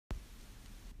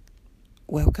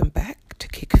Welcome back to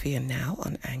Kick Fear Now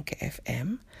on Anchor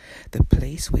FM, the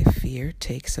place where fear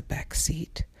takes a back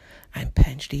seat. I'm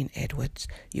Pangeline Edwards,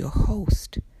 your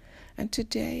host, and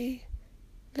today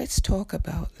let's talk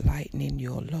about lightening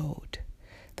your load.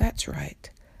 That's right,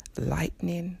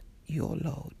 lightening your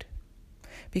load.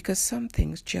 Because some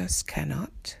things just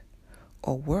cannot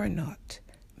or were not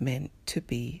meant to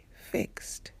be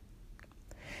fixed.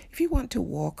 If you want to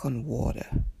walk on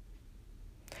water,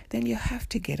 then you have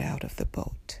to get out of the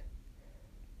boat.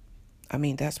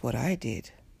 That's what I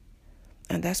did.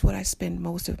 And that's what I spend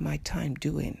most of my time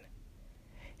doing.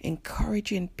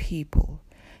 Encouraging people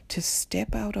to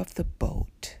step out of the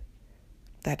boat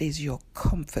that is your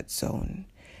comfort zone,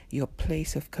 your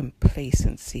place of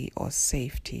complacency or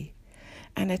safety,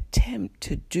 and attempt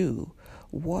to do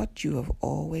what you have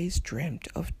always dreamt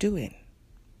of doing.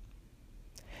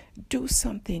 Do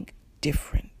something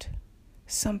different,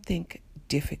 something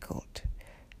difficult.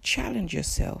 Challenge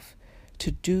yourself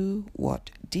to do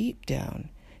what deep down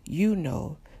you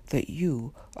know that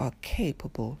you are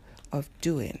capable of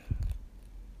doing.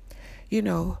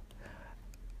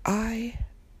 I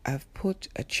have put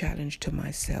a challenge to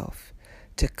myself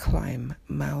to climb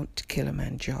Mount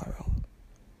Kilimanjaro.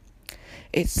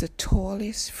 It's the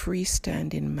tallest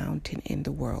freestanding mountain in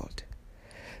the world.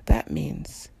 That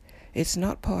means it's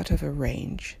not part of a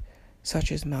range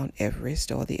such as Mount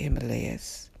Everest or the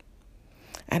Himalayas.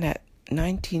 And at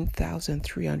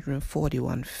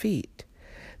 19,341 feet,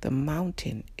 the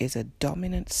mountain is a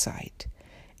dominant site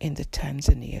in the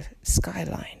Tanzania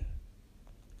skyline.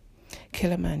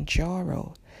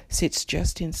 Kilimanjaro sits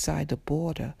just inside the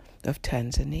border of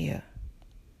Tanzania.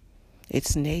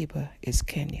 Its neighbor is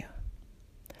Kenya.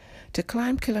 To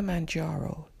climb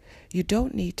Kilimanjaro, you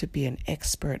don't need to be an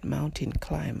expert mountain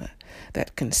climber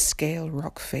that can scale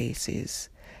rock faces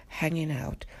hanging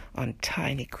out on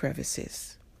tiny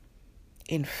crevices.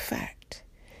 In fact,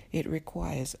 it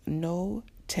requires no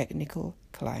technical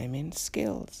climbing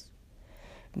skills,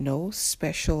 no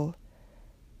special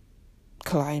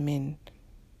climbing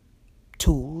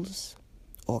tools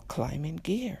or climbing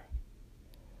gear.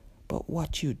 But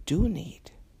what you do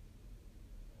need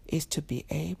is to be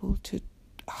able to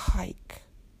hike.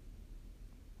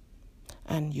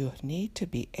 And you need to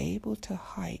be able to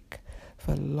hike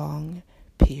for long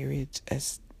periods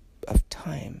of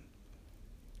time,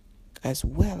 as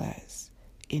well as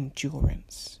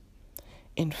endurance.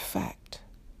 In fact,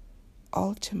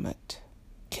 Ultimate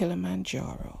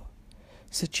Kilimanjaro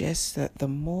suggests that the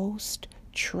most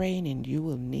training you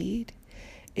will need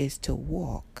is to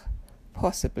walk,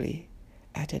 possibly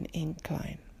at an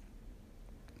incline.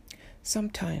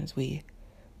 Sometimes we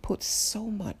put so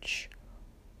much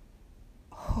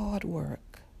hard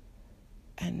work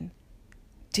and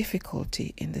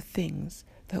difficulty in the things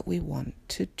that we want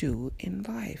to do in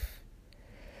life.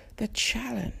 The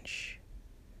challenge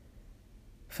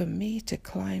for me to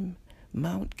climb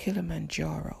Mount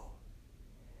Kilimanjaro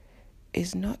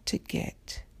is not to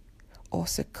get or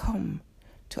succumb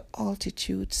to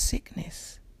altitude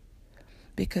sickness,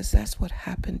 because that's what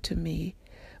happened to me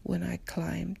when I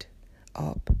climbed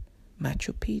up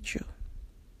Machu Picchu.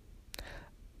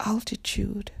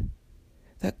 Altitude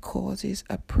that causes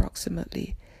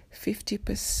approximately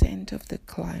 50% of the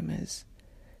climbers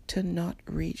to not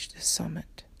reach the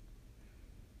summit.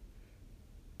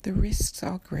 The risks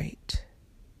are great,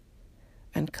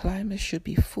 and climbers should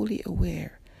be fully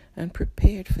aware and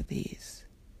prepared for these.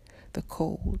 The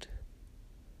cold,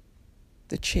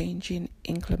 the changing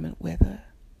inclement weather,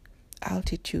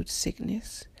 altitude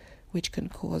sickness, which can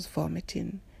cause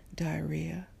vomiting,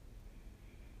 diarrhea.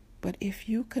 But if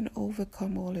you can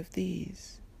overcome all of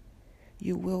these,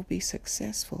 you will be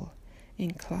successful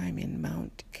in climbing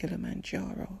Mount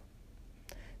Kilimanjaro.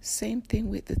 Same thing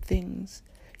with the things,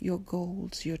 your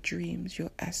goals, your dreams, your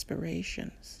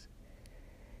aspirations.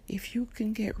 If you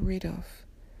can get rid of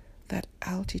that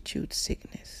altitude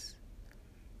sickness,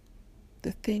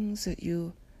 the things that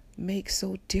you make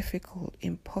so difficult,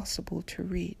 impossible to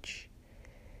reach,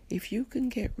 if you can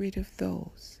get rid of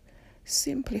those,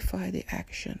 simplify the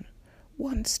action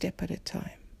one step at a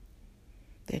time,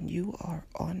 then you are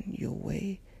on your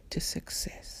way to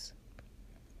success.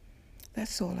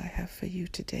 That's all I have for you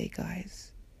today,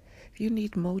 guys. If you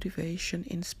need motivation,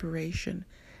 inspiration,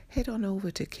 head on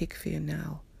over to Kick Fear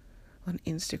Now on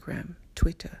Instagram,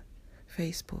 Twitter,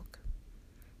 Facebook.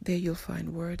 There you'll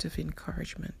find words of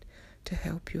encouragement to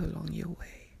help you along your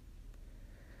way.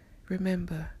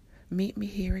 Remember, meet me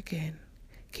here again,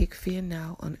 Kick Fear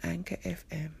Now on Anchor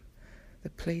FM, the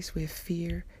place where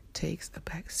fear takes a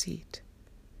back seat.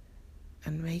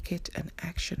 And make it an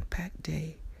action-packed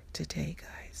day today,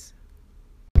 guys.